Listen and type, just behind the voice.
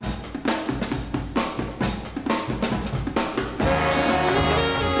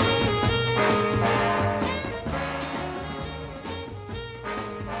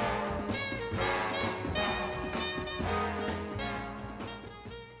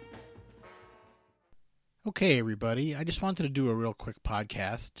Okay, everybody. I just wanted to do a real quick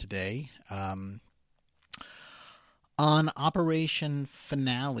podcast today on Operation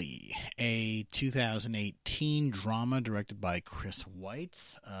Finale, a 2018 drama directed by Chris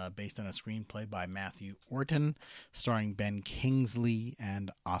Weitz, based on a screenplay by Matthew Orton, starring Ben Kingsley and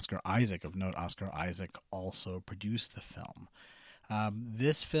Oscar Isaac. Of note, Oscar Isaac also produced the film.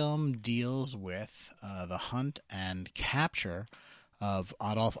 This film deals with the hunt and capture of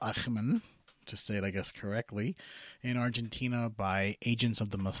Adolf Eichmann, to say it, I guess, correctly, in Argentina by agents of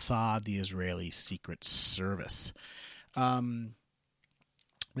the Mossad, the Israeli Secret Service.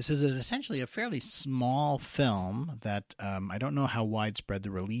 This is essentially a fairly small film that I don't know how widespread the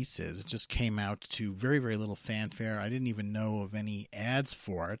release is. It just came out to very, very little fanfare. I didn't even know of any ads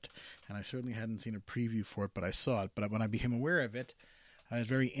for it, and I certainly hadn't seen a preview for it, but I saw it. But when I became aware of it, I was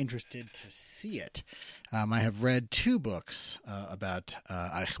very interested to see it. I have read two books about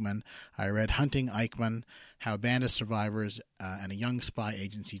Eichmann. I read Hunting Eichmann, How a Band of Survivors and a Young Spy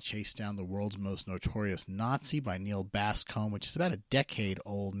Agency Chased Down the World's Most Notorious Nazi by Neil Bascomb, which is about a decade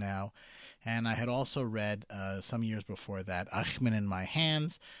old now. And I had also read, some years before that, Eichmann in My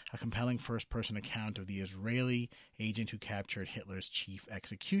Hands, a compelling first-person account of the Israeli agent who captured Hitler's chief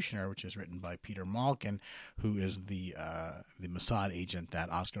executioner, which is written by Peter Malkin, who is the Mossad agent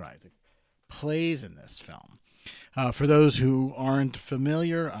that Oscar Isaac plays in this film. For those who aren't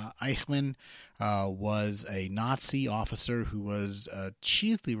familiar, Eichmann was a Nazi officer who was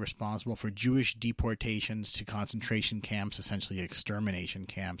chiefly responsible for Jewish deportations to concentration camps, essentially extermination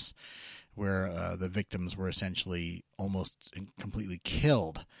camps, where the victims were essentially almost completely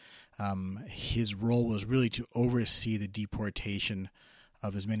killed. His role was really to oversee the deportation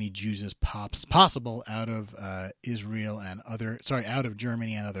of as many Jews as possible out of Israel and out of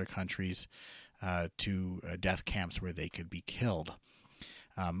Germany and other countries to death camps where they could be killed.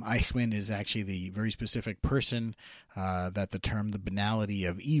 Eichmann is actually the very specific person that the term "the banality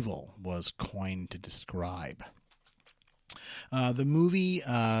of evil" was coined to describe. The movie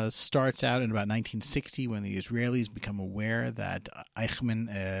starts out in about 1960 when the Israelis become aware that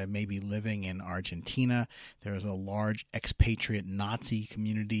Eichmann may be living in Argentina. There is a large expatriate Nazi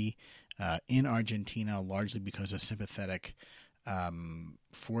community in Argentina, largely because of sympathetic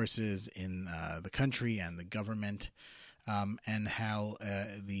forces in the country and the government, and how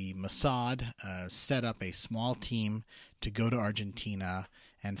the Mossad set up a small team to go to Argentina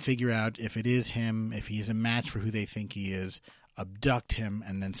and figure out if it is him, if he's a match for who they think he is, abduct him,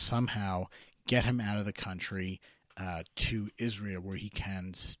 and then somehow get him out of the country to Israel where he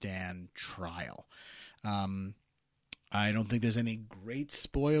can stand trial. I don't think there's any great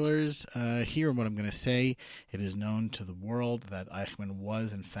spoilers here in what I'm going to say. It is known to the world that Eichmann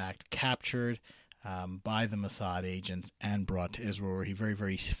was, in fact, captured by the Mossad agents and brought to Israel, where he very,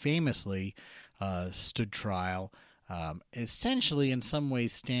 very famously stood trial, essentially in some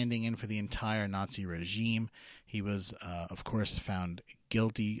ways standing in for the entire Nazi regime. He was, of course, found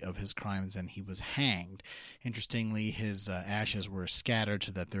guilty of his crimes and he was hanged. Interestingly, his ashes were scattered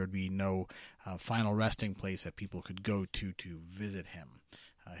so that there would be no final resting place that people could go to visit him.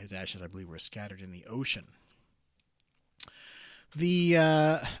 His ashes, I believe, were scattered in the ocean.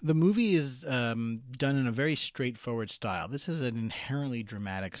 The movie is done in a very straightforward style. This is an inherently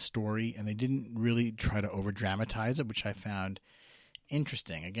dramatic story, and they didn't really try to over-dramatize it, which I found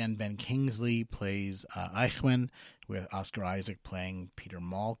interesting. Again, Ben Kingsley plays Eichmann, with Oscar Isaac playing Peter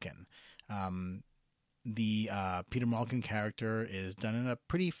Malkin. The Peter Malkin character is done in a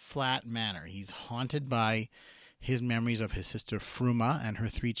pretty flat manner. He's haunted by his memories of his sister Fruma and her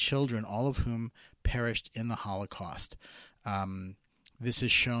three children, all of whom perished in the Holocaust. This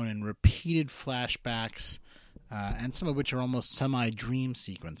is shown in repeated flashbacks, and some of which are almost semi-dream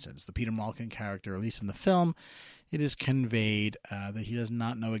sequences. The Peter Malkin character, at least in the film, it is conveyed that he does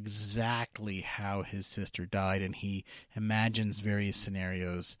not know exactly how his sister died, and he imagines various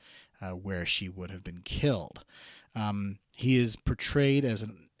scenarios where she would have been killed. He is portrayed as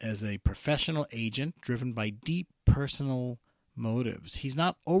a professional agent driven by deep personal motives. He's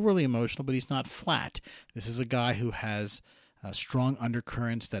not overly emotional, but he's not flat. This is a guy who has strong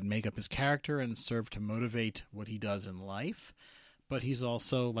undercurrents that make up his character and serve to motivate what he does in life. But he's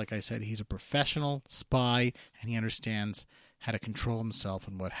also, like I said, he's a professional spy, and he understands how to control himself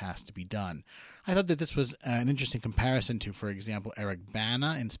and what has to be done. I thought that this was an interesting comparison to, for example, Eric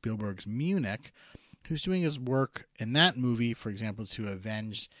Bana in Spielberg's Munich, who's doing his work in that movie, for example, to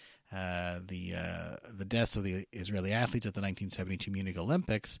avenge the deaths of the Israeli athletes at the 1972 Munich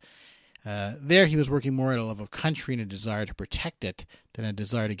Olympics. There he was working more at a level of country and a desire to protect it than a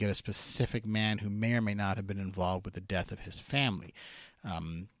desire to get a specific man who may or may not have been involved with the death of his family.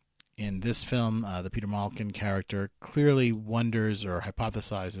 in this film, the Peter Malkin character clearly wonders or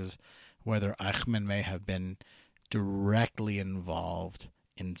hypothesizes whether Eichmann may have been directly involved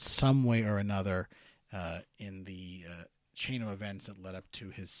in some way or another in the chain of events that led up to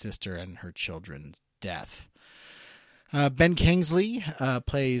his sister and her children's death. Ben Kingsley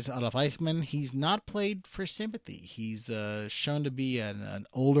plays Adolf Eichmann. He's not played for sympathy. He's shown to be an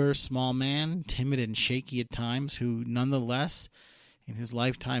older, small man, timid and shaky at times, who nonetheless, in his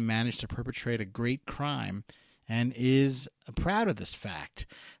lifetime, managed to perpetrate a great crime and is proud of this fact.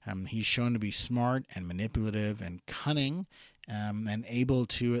 He's shown to be smart and manipulative and cunning, and able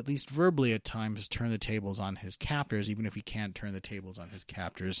to, at least verbally at times, turn the tables on his captors, even if he can't turn the tables on his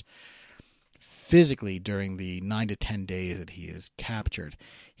captors physically during the 9 to 10 days that he is captured.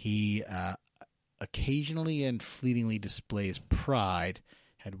 He occasionally and fleetingly displays pride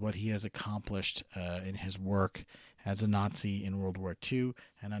at what he has accomplished in his work as a Nazi in World War II,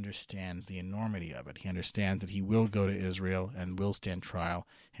 and understands the enormity of it. He understands that he will go to Israel and will stand trial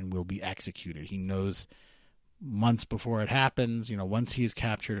and will be executed. He knows months before it happens, once he is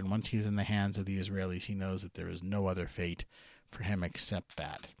captured and once he is in the hands of the Israelis, he knows that there is no other fate for him except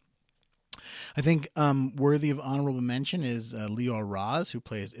that. I think worthy of honorable mention is Lior Raz, who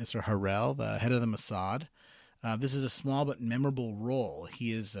plays Isser Harel, the head of the Mossad. This is a small but memorable role.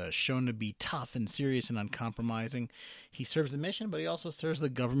 He is shown to be tough and serious and uncompromising. He serves the mission, but he also serves the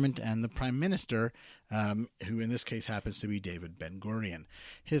government and the prime minister, who in this case happens to be David Ben-Gurion.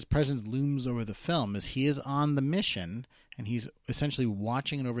 His presence looms over the film as he is on the mission, and he's essentially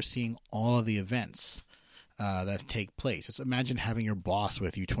watching and overseeing all of the events that take place. Just imagine having your boss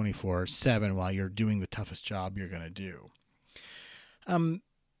with you 24/7 while you're doing the toughest job you're going to do.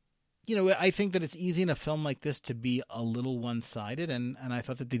 I think that it's easy in a film like this to be a little one-sided, and I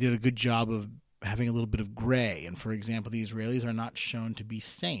thought that they did a good job of having a little bit of gray. And for example, the Israelis are not shown to be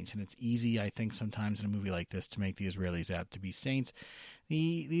saints, and it's easy, I think, sometimes in a movie like this to make the Israelis out to be saints.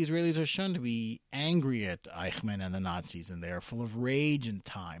 The Israelis are shown to be angry at Eichmann and the Nazis, and they are full of rage at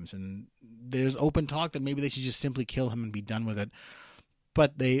times, and there's open talk that maybe they should just simply kill him and be done with it.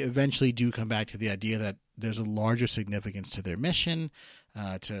 But they eventually do come back to the idea that there's a larger significance to their mission,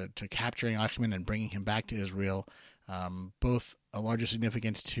 to capturing Eichmann and bringing him back to Israel, both a larger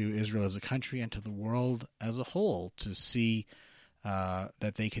significance to Israel as a country and to the world as a whole, to see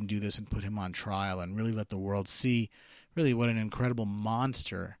that they can do this and put him on trial and really let the world see really what an incredible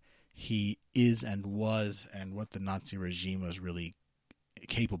monster he is and was, and what the Nazi regime was really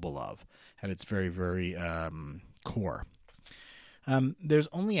capable of at its very, very core. There's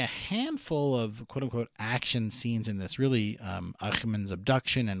only a handful of quote-unquote action scenes in this, really Eichmann's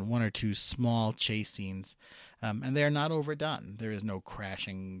abduction and one or two small chase scenes, and they're not overdone. There is no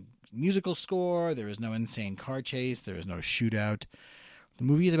crashing musical score, there is no insane car chase, there is no shootout. The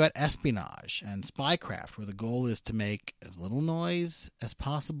movie is about espionage and spycraft, where the goal is to make as little noise as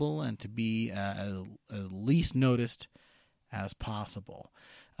possible and to be as least noticed as possible.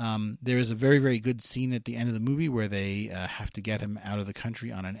 There is a very, very good scene at the end of the movie where they have to get him out of the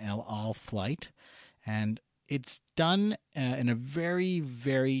country on an El Al flight. And it's done in a very,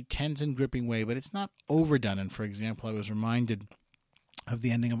 very tense and gripping way, but it's not overdone. And for example, I was reminded of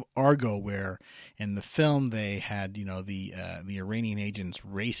the ending of Argo, where in the film they had, the Iranian agents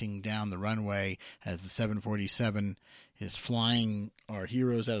racing down the runway as the 747 is flying our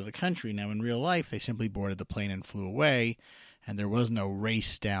heroes out of the country. Now, in real life, they simply boarded the plane and flew away, and there was no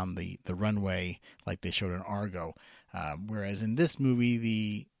race down the runway like they showed in Argo. Whereas in this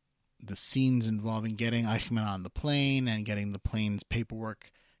movie, the scenes involving getting Eichmann on the plane and getting the plane's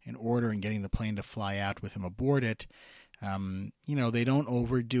paperwork in order and getting the plane to fly out with him aboard it, they don't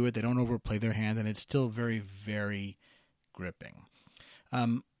overdo it, they don't overplay their hand, and it's still very, very gripping.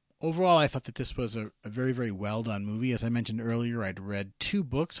 Overall, I thought that this was a very, very well-done movie. As I mentioned earlier, I'd read 2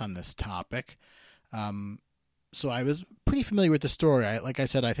 books on this topic, so I was pretty familiar with the story. Like I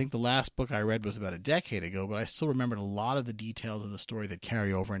said, I think the last book I read was about a decade ago, but I still remembered a lot of the details of the story that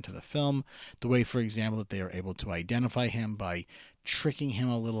carry over into the film. The way, for example, that they are able to identify him by tricking him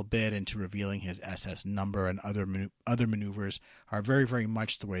a little bit into revealing his SS number, and other maneuvers are very, very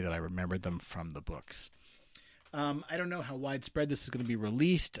much the way that I remembered them from the books. I don't know how widespread this is going to be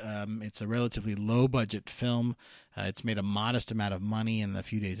released. It's a relatively low-budget film. It's made a modest amount of money in the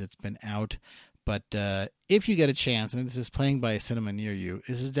few days it's been out. But if you get a chance, and this is playing by a cinema near you,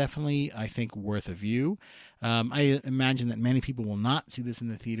 this is definitely, I think, worth a view. I imagine that many people will not see this in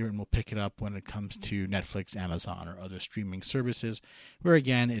the theater and will pick it up when it comes to Netflix, Amazon, or other streaming services, where,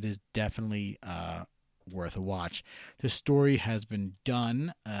 again, it is definitely worth a watch. This story has been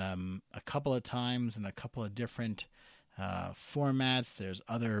done a couple of times in a couple of different formats. There's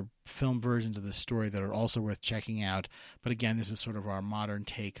other film versions of the story that are also worth checking out. But again, this is sort of our modern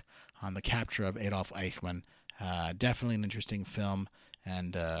take on the capture of Adolf Eichmann. Definitely an interesting film,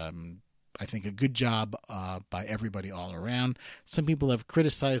 and I think a good job by everybody all around. Some people have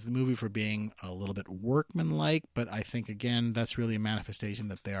criticized the movie for being a little bit workmanlike, but I think, again, that's really a manifestation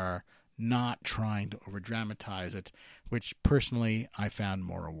that they are not trying to over-dramatize it, which personally I found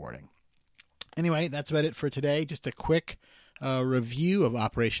more rewarding. Anyway, that's about it for today. Just a quick review of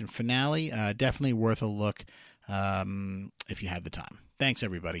Operation Finale. Definitely worth a look if you have the time. Thanks,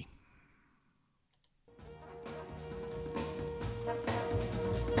 everybody.